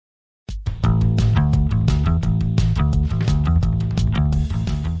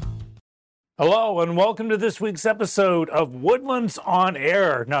Hello and welcome to this week's episode of Woodlands on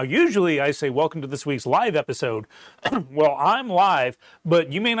Air. Now, usually I say welcome to this week's live episode. Well, I'm live,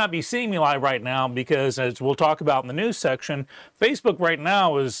 but you may not be seeing me live right now because, as we'll talk about in the news section, Facebook right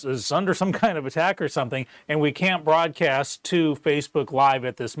now is under some kind of attack or something, and we can't broadcast to Facebook Live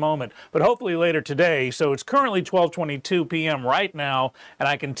at this moment. But hopefully later today. So it's currently 12:22 p.m. right now, and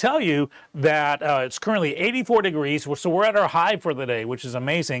I can tell you that it's currently 84 degrees. So we're at our high for the day, which is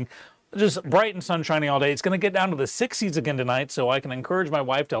amazing. Just bright and sunshiny all day. It's going to get down to the 60s again tonight, so I can encourage my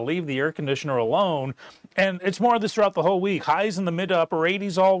wife to leave the air conditioner alone. And it's more of this throughout the whole week. Highs in the mid to upper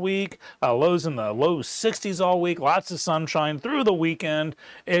 80s all week, lows in the low 60s all week, lots of sunshine through the weekend.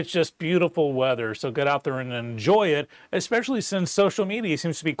 It's just beautiful weather, so get out there and enjoy it, especially since social media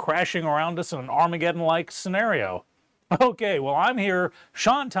seems to be crashing around us in an Armageddon-like scenario. Okay, well, I'm here,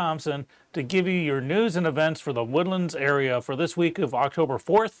 Sean Thompson, to give you your news and events for the Woodlands area for this week of October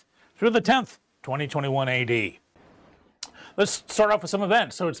 4th through the 10th, 2021 AD. Let's start off with some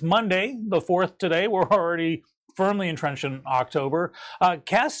events. So it's Monday, the 4th today. We're already firmly entrenched in October.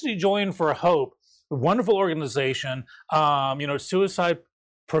 Cassidy Join for Hope, a wonderful organization, Suicide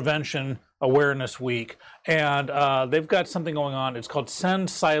Prevention Awareness Week. And they've got something going on. It's called Send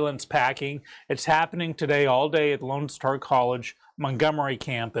Silence Packing. It's happening today all day at Lone Star College Montgomery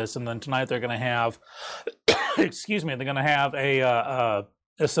campus. And then tonight they're going to have, they're going to have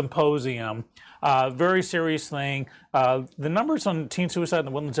a symposium. Very serious thing. The numbers on teen suicide in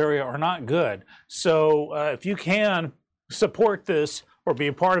the Woodlands area are not good. So if you can support this or be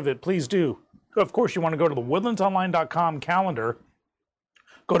a part of it, please do. Of course, you want to go to the woodlandsonline.com calendar.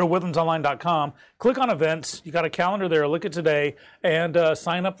 Go to woodlandsonline.com, click on events. You got a calendar there. Look at today and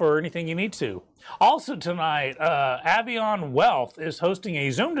sign up for anything you need to. Also tonight, Avion Wealth is hosting a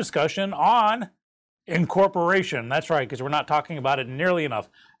Zoom discussion on incorporation. That's right, because we're not talking about it nearly enough.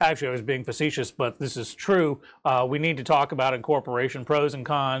 Actually, I was being facetious, but this is true. We need to talk about incorporation, pros and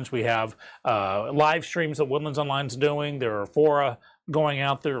cons. We have live streams that Woodlands Online's doing. There are fora going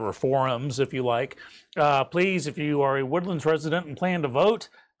out there, or forums, if you like. Please, if you are a Woodlands resident and plan to vote,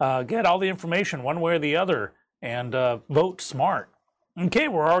 get all the information one way or the other, and vote smart. Okay,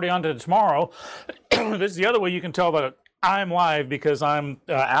 we're already on to tomorrow. This is the other way you can tell that I'm live, because I'm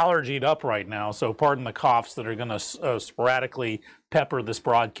allergied up right now, so pardon the coughs that are going to sporadically pepper this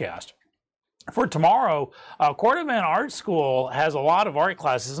broadcast. For tomorrow, Cordovan Art School has a lot of art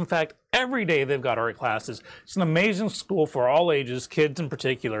classes. In fact, every day they've got art classes. It's an amazing school for all ages, kids in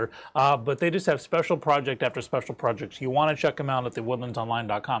particular, but they just have special project after special projects. You want to check them out at the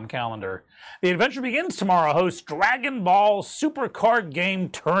woodlandsonline.com calendar. The adventure begins tomorrow, hosts Dragon Ball Super Card Game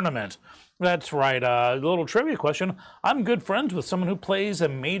Tournament. That's right. A little trivia question. I'm good friends with someone who plays a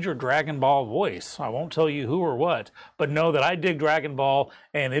major Dragon Ball voice. I won't tell you who or what, but know that I dig Dragon Ball,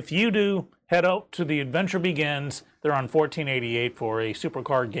 and if you do, head out to The Adventure Begins. They're on 1488 for a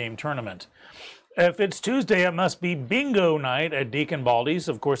Supercard Game Tournament. If it's Tuesday, it must be bingo night at Deacon Baldy's.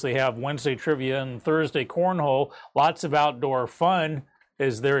 Of course, they have Wednesday trivia and Thursday cornhole. Lots of outdoor fun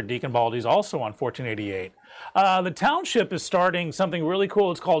is there at Deacon Baldy's, also on 1488. The township is starting something really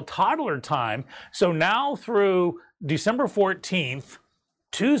cool. It's called Toddler Time. So now through December 14th,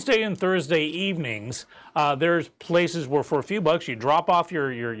 Tuesday and Thursday evenings, there's places where for a few bucks you drop off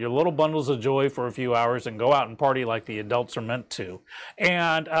your little bundles of joy for a few hours and go out and party like the adults are meant to.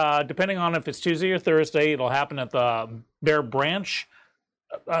 And depending on if it's Tuesday or Thursday, it'll happen at the Bear Branch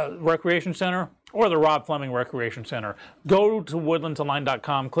Recreation Center or the Rob Fleming Recreation Center. Go to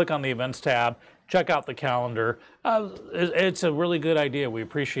woodlandsonline.com, click on the events tab, check out the calendar. It's a really good idea. We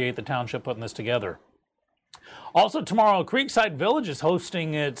appreciate the township putting this together. Also tomorrow, Creekside Village is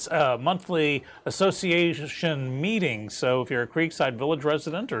hosting its monthly association meeting. So if you're a Creekside Village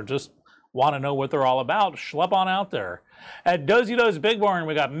resident or just want to know what they're all about, schlep on out there. At Dozy Do's Big Barn,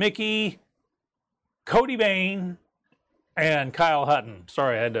 we got Mickey, Cody Bain, and Kyle Hutton.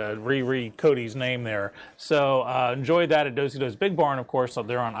 Sorry, I had to reread Cody's name there. So enjoy that at Dozy Do's Big Barn, of course. So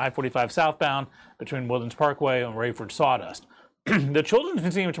they're on I-45 southbound between Woodlands Parkway and Rayford Sawdust. The Children's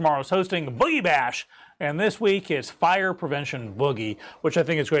Museum tomorrow is hosting Boogie Bash, and this week it's Fire Prevention Boogie, which I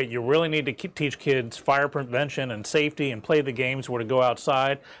think is great. You really need to teach kids fire prevention and safety and play the games where to go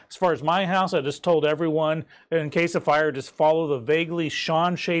outside. As far as my house, I just told everyone, in case of fire, just follow the vaguely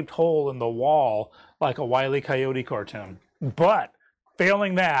Sean-shaped hole in the wall like a Wile E. Coyote cartoon. But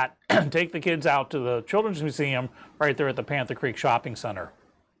failing that, take the kids out to the Children's Museum right there at the Panther Creek Shopping Center.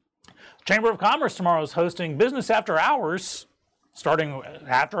 Chamber of Commerce tomorrow is hosting Business After Hours starting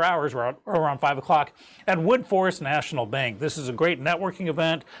after hours, around 5 o'clock, at Woodforest National Bank. This is a great networking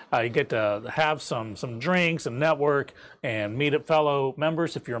event. You get to have some drinks and network and meet up fellow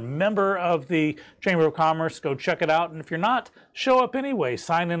members. If you're a member of the Chamber of Commerce, go check it out. And if you're not, show up anyway.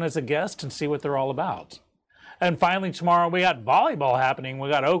 Sign in as a guest and see what they're all about. And finally, tomorrow we got volleyball happening. We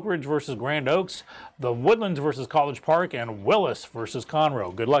got Oak Ridge versus Grand Oaks, the Woodlands versus College Park, and Willis versus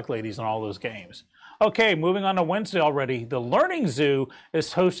Conroe. Good luck, ladies, in all those games. Okay, moving on to Wednesday already. The Learning Zoo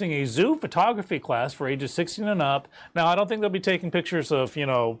is hosting a zoo photography class for ages 16 and up. Now, I don't think they'll be taking pictures of,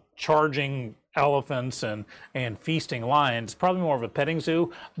 charging elephants and feasting lions. Probably more of a petting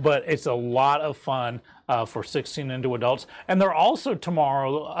zoo, but it's a lot of fun for 16 into adults. And they're also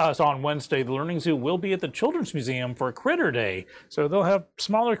tomorrow, so on Wednesday, the Learning Zoo will be at the Children's Museum for Critter Day. So they'll have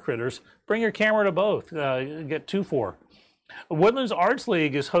smaller critters. Bring your camera to both. Get 2 for. Woodlands Arts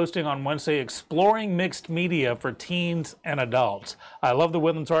League is hosting on Wednesday Exploring Mixed Media for teens and adults. I love the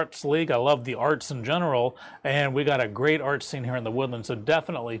Woodlands Arts League. I love the arts in general, and we got a great art scene here in the Woodlands, so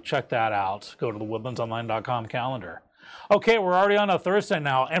definitely check that out. Go to the woodlandsonline.com calendar. Okay, we're already on a Thursday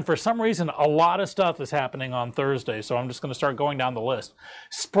now, and for some reason, a lot of stuff is happening on Thursday, so I'm just going to start going down the list.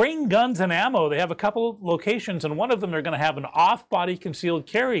 Spring Guns and Ammo, they have a couple of locations, and one of them they're going to have an off-body concealed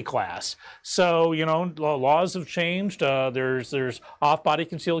carry class. So, laws have changed. There's off-body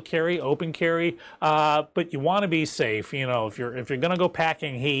concealed carry, open carry, but you want to be safe. If you're going to go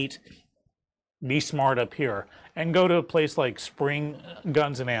packing heat, be smart up here, and go to a place like Spring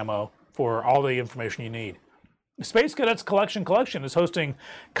Guns and Ammo for all the information you need. Space Cadets Collection is hosting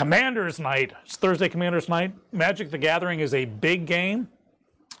Commander's Night. It's Thursday Commander's Night. Magic the Gathering is a big game.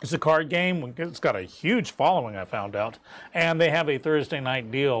 It's a card game. It's got a huge following, I found out. And they have a Thursday night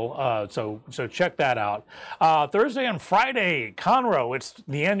deal, so check that out. Thursday and Friday, Conroe, it's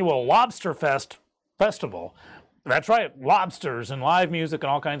the annual Lobster Festival. That's right, lobsters and live music and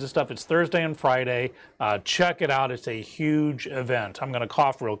all kinds of stuff. It's Thursday and Friday. Check it out. It's a huge event. I'm going to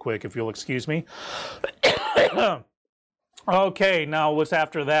cough real quick if you'll excuse me. Okay, now what's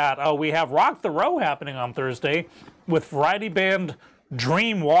after that? We have Rock the Row happening on Thursday with variety band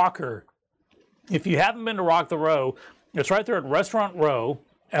Dream Walker. If you haven't been to Rock the Row, it's right there at Restaurant Row.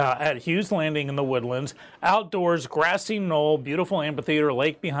 At Hughes Landing in the Woodlands. Outdoors, grassy knoll, beautiful amphitheater,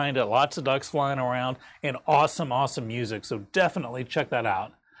 lake behind it, lots of ducks flying around, and awesome music. So definitely check that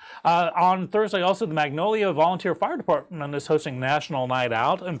out. On Thursday, also, the Magnolia Volunteer Fire Department is hosting National Night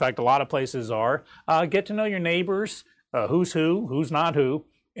Out. In fact, a lot of places are. Get to know your neighbors, who's who, who's not who.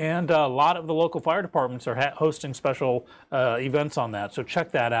 And a lot of the local fire departments are hosting special events on that. So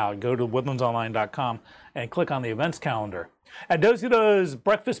check that out. Go to woodlandsonline.com and click on the events calendar. At Dosito's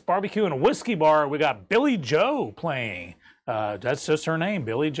Breakfast Barbecue and Whiskey Bar, we got Billy Joe playing. That's just her name,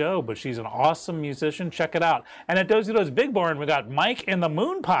 Billy Joe, but she's an awesome musician. Check it out. And at Dosito's Big Barn, we got Mike and the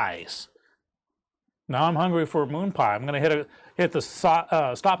Moon Pies. Now I'm hungry for a moon pie. I'm going to hit the stop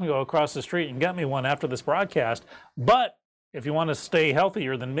and go across the street and get me one after this broadcast. But if you want to stay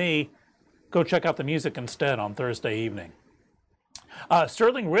healthier than me, go check out the music instead on Thursday evening.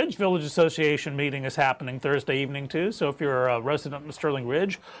 Sterling Ridge Village Association meeting is happening Thursday evening too. So if you're a resident in Sterling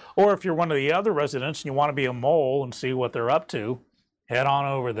Ridge, or if you're one of the other residents and you want to be a mole and see what they're up to, head on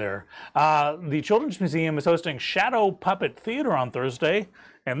over there. The Children's Museum is hosting Shadow Puppet Theater on Thursday.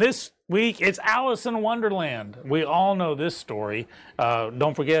 And this week, it's Alice in Wonderland. We all know this story.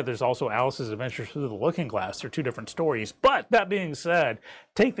 Don't forget, there's also Alice's Adventures Through the Looking Glass. They're 2 different stories. But that being said,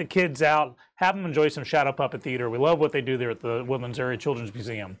 take the kids out, have them enjoy some Shadow Puppet Theater. We love what they do there at the Woodlands Area Children's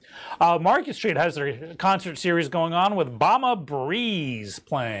Museum. Market Street has their concert series going on with Bama Breeze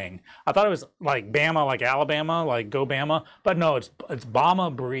playing. I thought it was like Bama, like Alabama, like Go Bama. But no, it's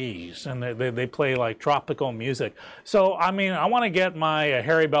Bama Breeze. And they play like tropical music. So, I mean, I want to get my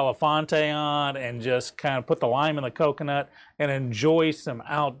Harry Belafonte on and just kind of put the lime in the coconut and enjoy some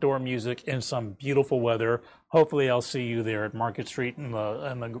outdoor music in some beautiful weather. Hopefully I'll see you there at Market Street in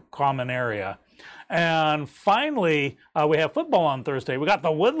the common area. And finally, we have football on Thursday. We got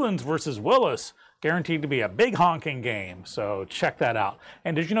the Woodlands versus Willis, guaranteed to be a big honking game. So check that out.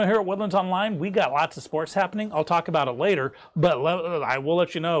 And did you know here at Woodlands Online, we got lots of sports happening? I'll talk about it later, but I will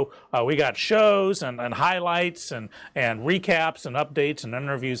let you know we got shows and highlights and recaps and updates and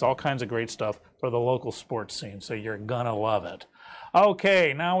interviews, all kinds of great stuff for the local sports scene. So you're gonna love it.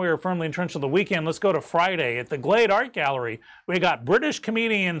 Okay, now we are firmly entrenched in the weekend. Let's go to Friday. At the Glade Art Gallery, we got British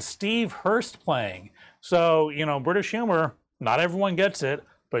comedian Steve Hurst playing. So, British humor, not everyone gets it,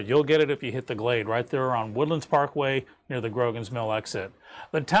 but you'll get it if you hit the Glade right there on Woodlands Parkway near the Grogan's Mill exit.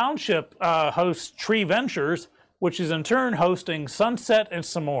 The township hosts Tree Ventures, which is in turn hosting Sunset and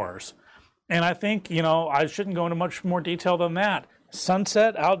S'mores. And I think, I shouldn't go into much more detail than that.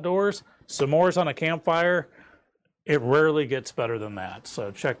 Sunset, outdoors, s'mores on a campfire, it rarely gets better than that.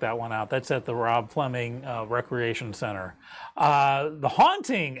 So check that one out. That's at the Rob Fleming Recreation Center. The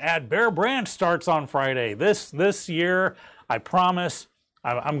Haunting at Bear Branch starts on Friday. This year, I promise,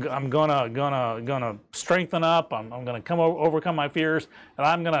 I'm gonna strengthen up. I'm gonna overcome my fears, and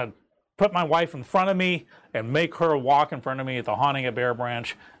I'm gonna put my wife in front of me and make her walk in front of me at the Haunting at Bear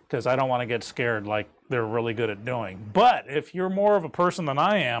Branch, because I don't want to get scared like they're really good at doing. But if you're more of a person than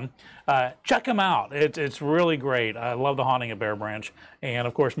I am, check them out. It's really great. I love the Haunting at Bear Branch. And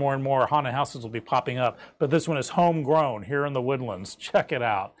of course, more and more haunted houses will be popping up. But this one is homegrown here in the Woodlands. Check it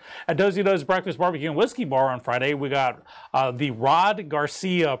out. At Dozy Do's Breakfast Barbecue and Whiskey Bar on Friday, we got the Rod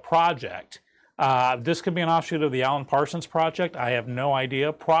Garcia Project. This could be an offshoot of the Alan Parsons Project. I have no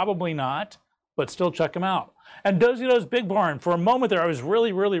idea. Probably not. But still check them out. And Dozy Do's Big Barn, for a moment there, I was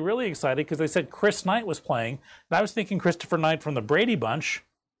really, really, really excited because they said Chris Knight was playing. And I was thinking Christopher Knight from the Brady Bunch,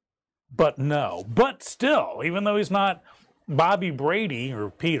 but no. But still, even though he's not Bobby Brady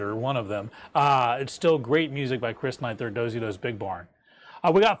or Peter, one of them, it's still great music by Chris Knight there at Dozy Do's Big Barn.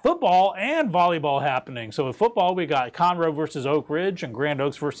 We got football and volleyball happening. So with football, we got Conroe versus Oak Ridge and Grand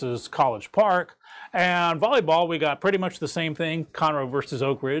Oaks versus College Park. And volleyball, we got pretty much the same thing, Conroe versus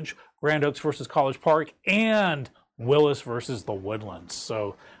Oak Ridge, Grand Oaks versus College Park, and Willis versus the Woodlands.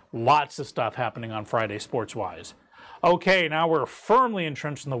 So lots of stuff happening on Friday sports-wise. Okay, now we're firmly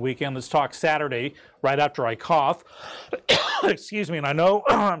entrenched in the weekend. Let's talk Saturday right after I cough. Excuse me, and I know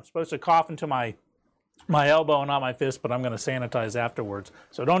I'm supposed to cough into my elbow, not my fist, but I'm going to sanitize afterwards.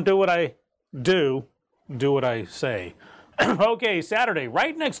 So don't do what I do what I say. Okay, Saturday,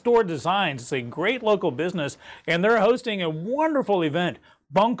 Right Next Door Designs. It's a great local business, and they're hosting a wonderful event,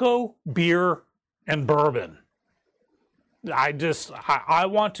 Bunko Beer and Bourbon. I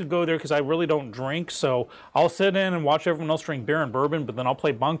want to go there because I really don't drink, so I'll sit in and watch everyone else drink beer and bourbon, but then I'll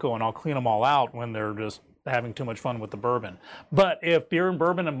play Bunko and I'll clean them all out when they're just having too much fun with the bourbon. But if beer and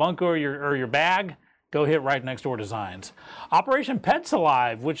bourbon and Bunko are your bag, go hit Right Next Door Designs. Operation Pets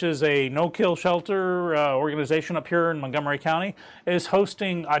Alive, which is a no-kill shelter organization up here in Montgomery County, is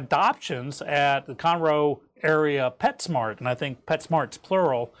hosting adoptions at the Conroe area PetSmart, and I think PetSmart's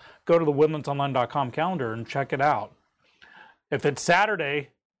plural. Go to the woodlandsonline.com calendar and check it out. If it's Saturday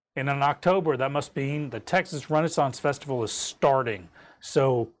and in October, that must mean the Texas Renaissance Festival is starting.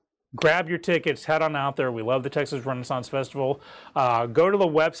 So grab your tickets, head on out there. We love the Texas Renaissance Festival. Go to the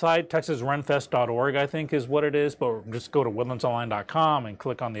website, texasrenfest.org, I think is what it is, but just go to woodlandsonline.com and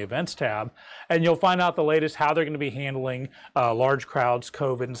click on the events tab, and you'll find out the latest, how they're going to be handling large crowds,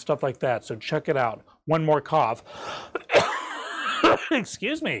 COVID, and stuff like that. So check it out. One more cough.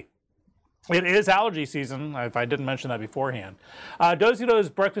 Excuse me. It is allergy season, if I didn't mention that beforehand. Dozy Do's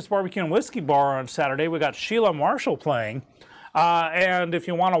Breakfast Barbecue and Whiskey Bar on Saturday. We got Sheila Marshall playing. And if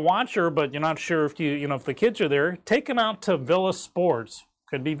you want to watch her, but you're not sure if if the kids are there, take them out to Villa Sports.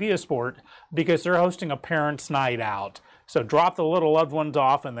 Could be Via Sport, because they're hosting a parents' night out. So drop the little loved ones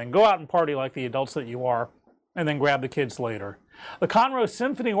off and then go out and party like the adults that you are, and then grab the kids later. The Conroe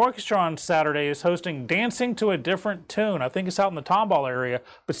Symphony Orchestra on Saturday is hosting Dancing to a Different Tune. I think it's out in the Tomball area,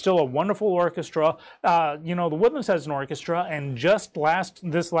 but still a wonderful orchestra. The Woodlands has an orchestra, and just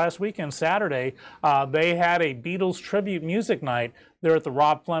this last weekend, Saturday, they had a Beatles tribute music night there at the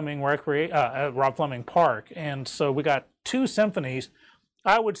Rob Fleming Rob Fleming Park. And so we got two symphonies.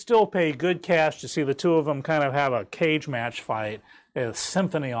 I would still pay good cash to see the two of them kind of have a cage match fight, a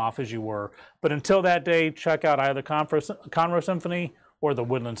symphony off as you were. But until that day, check out either Conroe Symphony or the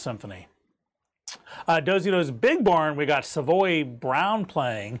Woodland Symphony. Dozy Do's Big Barn, we got Savoy Brown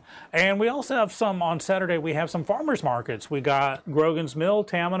playing. And we also have on Saturday, we have some farmers markets. We got Grogan's Mill,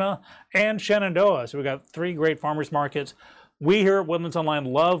 Tamina, and Shenandoah. So we got three great farmers markets. We here at Woodlands Online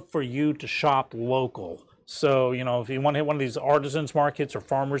love for you to shop local. So, if you want to hit one of these artisans markets or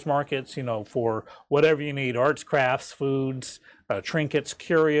farmers markets, for whatever you need, arts, crafts, foods, trinkets,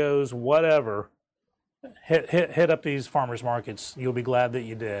 curios, whatever, hit up these farmers markets. You'll be glad that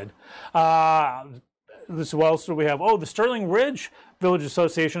you did. What else do we have? The Sterling Ridge Village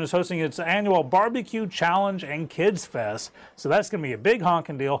Association is hosting its annual Barbecue Challenge and Kids Fest. So that's going to be a big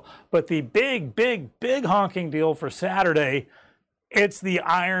honking deal. But the big, big, big honking deal for Saturday, it's the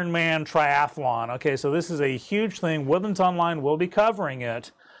Ironman Triathlon. Okay, so this is a huge thing. Woodlands Online will be covering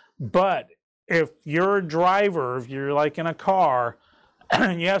it. But if you're a driver, if you're like in a car,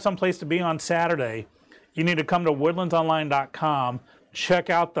 and you have some place to be on Saturday, you need to come to woodlandsonline.com, check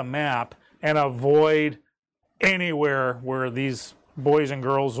out the map, and avoid anywhere where these boys and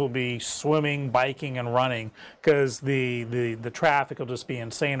girls will be swimming, biking, and running because the traffic will just be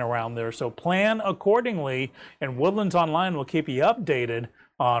insane around there. So plan accordingly, and Woodlands Online will keep you updated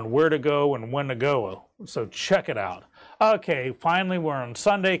on where to go and when to go. So check it out. Okay, finally, we're on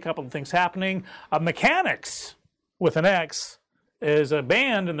Sunday. A couple of things happening. Mechanics with an X is a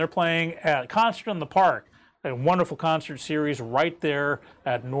band, and they're playing at Concert in the Park. A wonderful concert series right there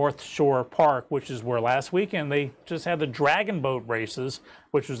at North Shore Park, which is where last weekend they just had the Dragon Boat races,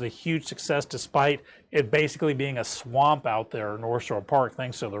 which was a huge success despite it basically being a swamp out there at North Shore Park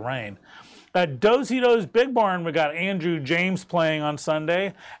thanks to the rain. At Dozy Do's Big Barn, we got Andrew James playing on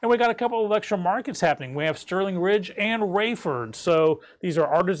Sunday, and we got a couple of extra markets happening. We have Sterling Ridge and Rayford. So these are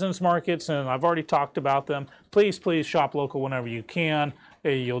artisans markets, and I've already talked about them. Please shop local whenever you can.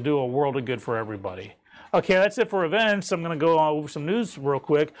 You'll do a world of good for everybody. Okay, that's it for events. I'm going to go over some news real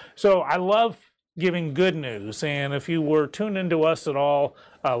quick. So I love giving good news, and if you were tuned into us at all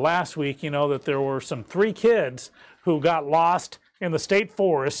last week, you know that there were 3 kids who got lost in the state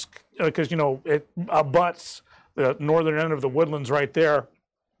forest because, it abuts the northern end of the woodlands right there.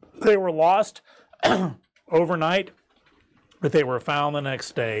 They were lost overnight, but they were found the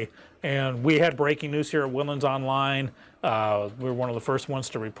next day. And we had breaking news here at Woodlands Online. We were one of the first ones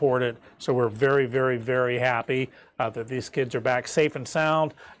to report it. So we're very, very, very happy that these kids are back safe and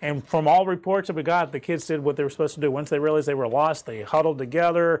sound. And from all reports that we got, the kids did what they were supposed to do. Once they realized they were lost, they huddled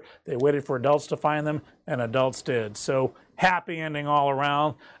together. They waited for adults to find them, and adults did. So happy ending all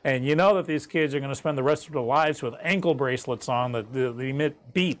around. And you know that these kids are going to spend the rest of their lives with ankle bracelets on that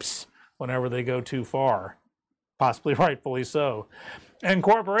emit beeps whenever they go too far. Possibly rightfully so. And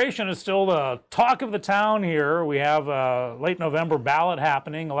corporation is still the talk of the town here. We have a late November ballot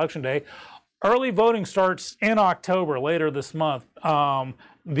happening, Election Day. Early voting starts in October, later this month.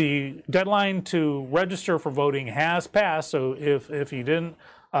 The deadline to register for voting has passed, so if you didn't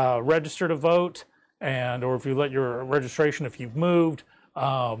register to vote, or if you let your registration, if you've moved,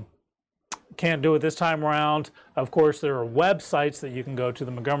 can't do it this time around. Of course, there are websites that you can go to,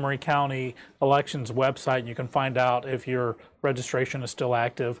 the Montgomery County Elections website, and you can find out if your registration is still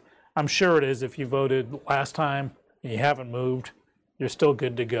active. I'm sure it is. If you voted last time and you haven't moved, you're still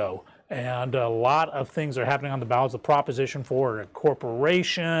good to go. And a lot of things are happening on the ballots. The Proposition 4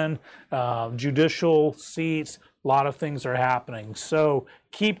 corporation, judicial seats, a lot of things are happening. So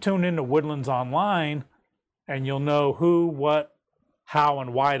keep tuned into Woodlands Online, and you'll know who, what, how,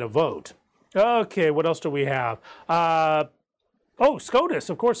 and why to vote. Okay, what else do we have? SCOTUS,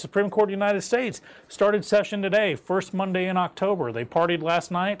 of course, Supreme Court of the United States, started session today, first Monday in October. They partied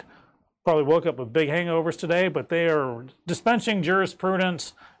last night, probably woke up with big hangovers today, but they are dispensing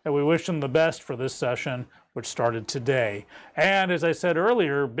jurisprudence, and we wish them the best for this session, which started today. And as I said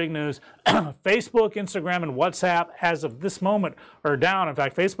earlier, big news, Facebook, Instagram, and WhatsApp, as of this moment, are down. In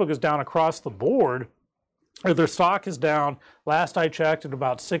fact, Facebook is down across the board. Their stock is down. Last I checked, at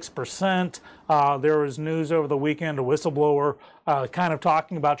about 6%. There was news over the weekend, a whistleblower kind of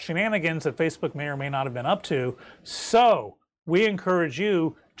talking about shenanigans that Facebook may or may not have been up to. So we encourage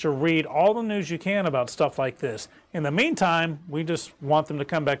you to read all the news you can about stuff like this. In the meantime, we just want them to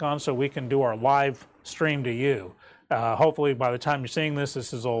come back on so we can do our live stream to you. Hopefully by the time you're seeing this,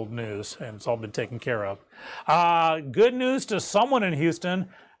 this is old news and it's all been taken care of. Good news to someone in Houston.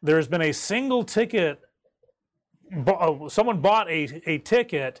 There's been a single ticket. Someone bought a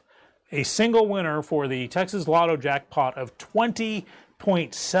ticket, a single winner for the Texas Lotto jackpot of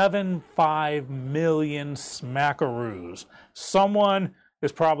 20.75 million smackaroos. Someone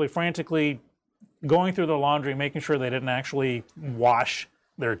is probably frantically going through their laundry, making sure they didn't actually wash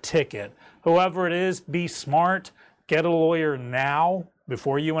their ticket. Whoever it is, be smart. Get a lawyer now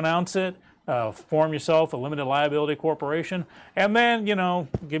before you announce it. Form yourself a limited liability corporation. And then,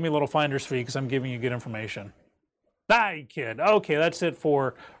 give me a little finder's fee because I'm giving you good information. Bye, kid. Okay, that's it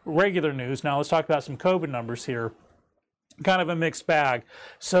for regular news. Now let's talk about some COVID numbers here. Kind of a mixed bag.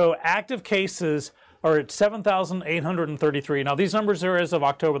 So active cases are at 7,833. Now these numbers are as of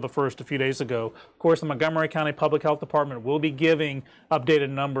October the 1st, a few days ago. Of course, the Montgomery County Public Health Department will be giving updated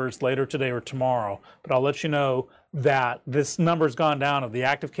numbers later today or tomorrow. But I'll let you know that this number's gone down. The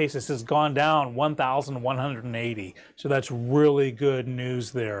active cases has gone down 1,180. So that's really good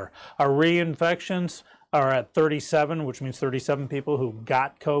news there. Our reinfections are at 37, which means 37 people who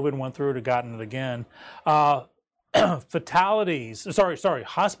got COVID, went through it, or gotten it again.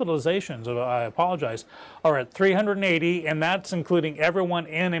 Hospitalizations, I apologize, are at 380, and that's including everyone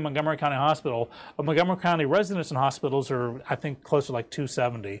in a Montgomery County hospital. Montgomery County residents in hospitals are, I think, close to like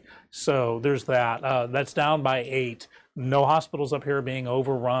 270. So there's that. That's down by 8. No hospitals up here being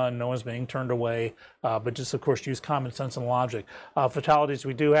overrun. No one's being turned away. But just, of course, use common sense and logic. Fatalities,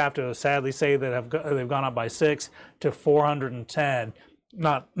 we do have to sadly say that they've gone up by 6 to 410.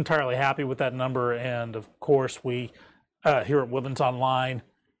 Not entirely happy with that number. And, of course, we here at Woodlands Online,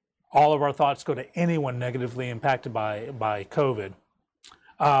 all of our thoughts go to anyone negatively impacted by COVID.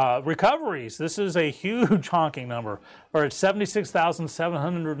 Recoveries, this is a huge honking number. We're at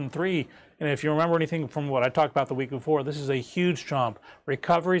 76,703. And if you remember anything from what I talked about the week before, this is a huge jump.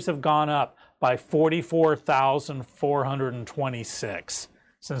 Recoveries have gone up by 44,426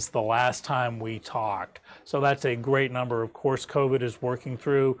 since the last time we talked. So that's a great number. Of course, COVID is working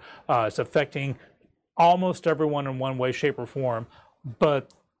through. It's affecting almost everyone in one way, shape, or form. But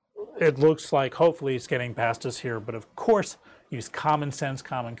it looks like hopefully it's getting past us here. But of course, use common sense,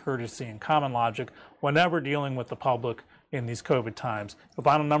 common courtesy, and common logic whenever dealing with the public in these COVID times. The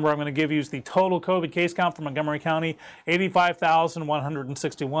final number I'm going to give you is the total COVID case count for Montgomery County,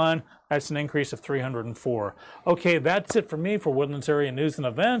 85,161. That's an increase of 304. Okay, that's it for me for Woodlands Area News and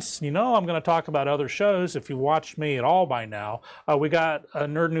Events. You know I'm going to talk about other shows if you watched me at all by now. We got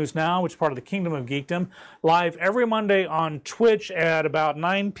Nerd News Now, which is part of the Kingdom of Geekdom, live every Monday on Twitch at about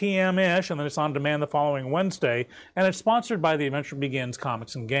 9 p.m.-ish, and then it's on demand the following Wednesday, and it's sponsored by The Adventure Begins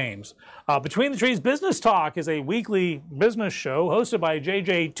Comics and Games. Between the Trees Business Talk is a weekly business show hosted by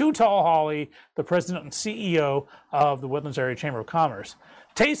JJ Too Tall Hawley, the president and CEO of the Woodlands Area Chamber of Commerce.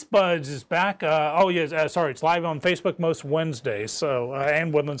 Taste Buds is back. It's live on Facebook most Wednesdays, so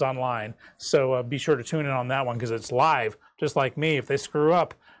and Woodlands Online. So be sure to tune in on that one because it's live, just like me. If they screw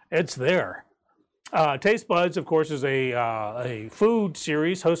up, it's there. Taste Buds, of course, is a food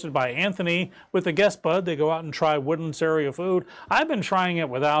series hosted by Anthony with a guest bud. They go out and try Woodlands area food. I've been trying it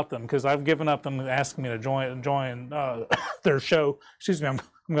without them because I've given up them asking me to join their show. Excuse me, I'm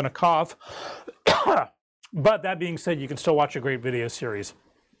going to cough. But that being said, you can still watch a great video series.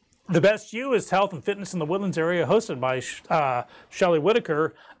 The Best You is health and fitness in the Woodlands area, hosted by Shelley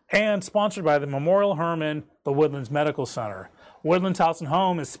Whitaker and sponsored by the Memorial Hermann, the Woodlands Medical Center. Woodlands House and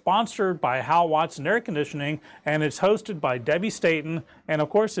Home is sponsored by Hal Watson Air Conditioning, and it's hosted by Debbie Staten, and of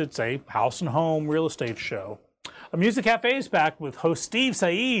course it's a house and home real estate show. A Music Cafe is back with host Steve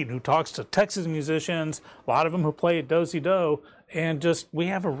Said, who talks to Texas musicians, a lot of them who play at Dozy Do, and we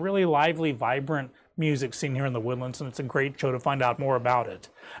have a really lively, vibrant music scene here in the Woodlands, and it's a great show to find out more about it.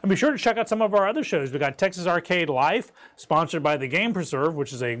 And be sure to check out some of our other shows. We got Texas Arcade Life, sponsored by the Game Preserve,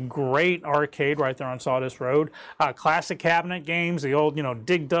 which is a great arcade right there on Sawdust Road. Classic cabinet games, the old,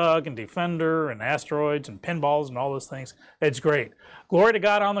 Dig Dug and Defender and Asteroids and Pinballs and all those things. It's great. Glory to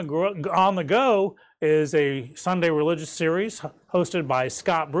God on the Go is a Sunday religious series hosted by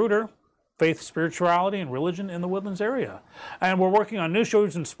Scott Bruder. Faith, spirituality, and religion in the Woodlands area. And we're working on new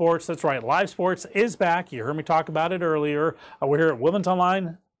shows in sports. That's right, live sports is back. You heard me talk about it earlier. We're here at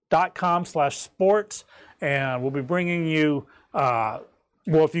woodlandsonline.com/sports, and we'll be bringing you,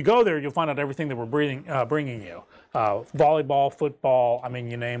 if you go there, you'll find out everything that we're bringing you. Volleyball, football,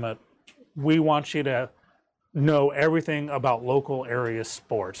 you name it. We want you to know everything about local area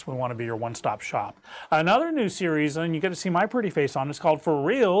sports. We want to be your one-stop shop. Another new series, and you get to see my pretty face on, it's called For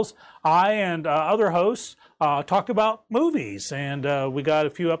Reals. I and other hosts talk about movies, and we got a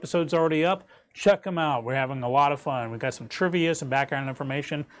few episodes already up. Check them out. We're having a lot of fun. We've got some trivia, some background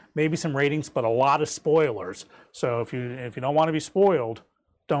information, maybe some ratings, but a lot of spoilers. So if you don't want to be spoiled,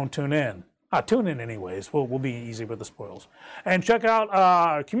 don't tune in. Tune in anyways. We'll be easy with the spoils. And check out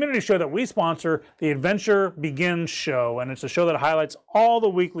a community show that we sponsor, the Adventure Begins Show. And it's a show that highlights all the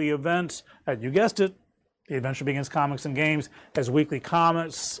weekly events. You guessed it, the Adventure Begins Comics and Games has weekly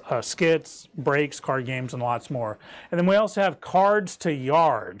comics, skits, breaks, card games, and lots more. And then we also have Cards to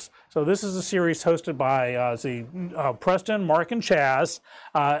Yards. So this is a series hosted by Preston, Mark, and Chaz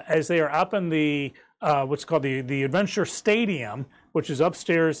as they are up in the what's called the Adventure Stadium, which is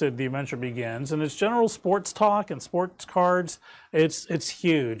upstairs at The Adventure Begins, and it's general sports talk and sports cards. It's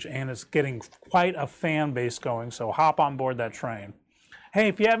huge, and it's getting quite a fan base going, so hop on board that train. Hey,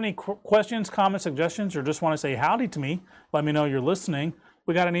 if you have any questions, comments, suggestions, or just want to say howdy to me, let me know you're listening.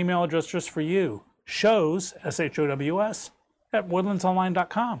 We got an email address just for you, shows, SHOWS, at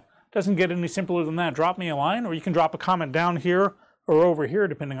woodlandsonline.com. Doesn't get any simpler than that. Drop me a line, or you can drop a comment down here or over here,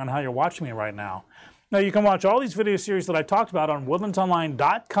 depending on how you're watching me right now. Now, you can watch all these video series that I talked about on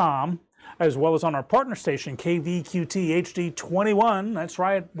woodlandsonline.com, as well as on our partner station, KVQT HD21. That's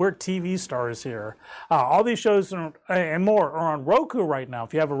right, we're TV stars here. All these shows and more are on Roku right now.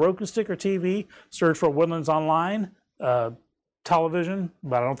 If you have a Roku stick or TV, search for Woodlands Online. television,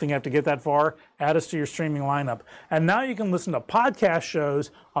 but I don't think you have to get that far. Add us to your streaming lineup. And now you can listen to podcast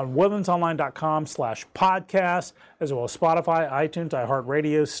shows on woodlandsonline.com/podcast, as well as Spotify, iTunes,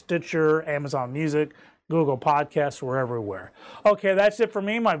 iHeartRadio, Stitcher, Amazon Music, Google Podcasts. We're everywhere. Okay, that's it for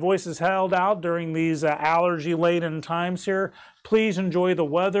me. My voice is held out during these allergy-laden times here. Please enjoy the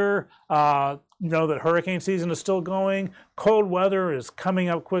weather. Know that hurricane season is still going. Cold weather is coming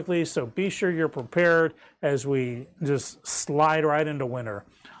up quickly, so be sure you're prepared as we just slide right into winter.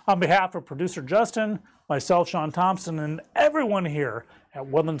 On behalf of producer Justin, myself, Sean Thompson, and everyone here at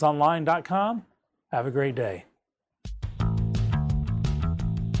woodlandsonline.com, have a great day.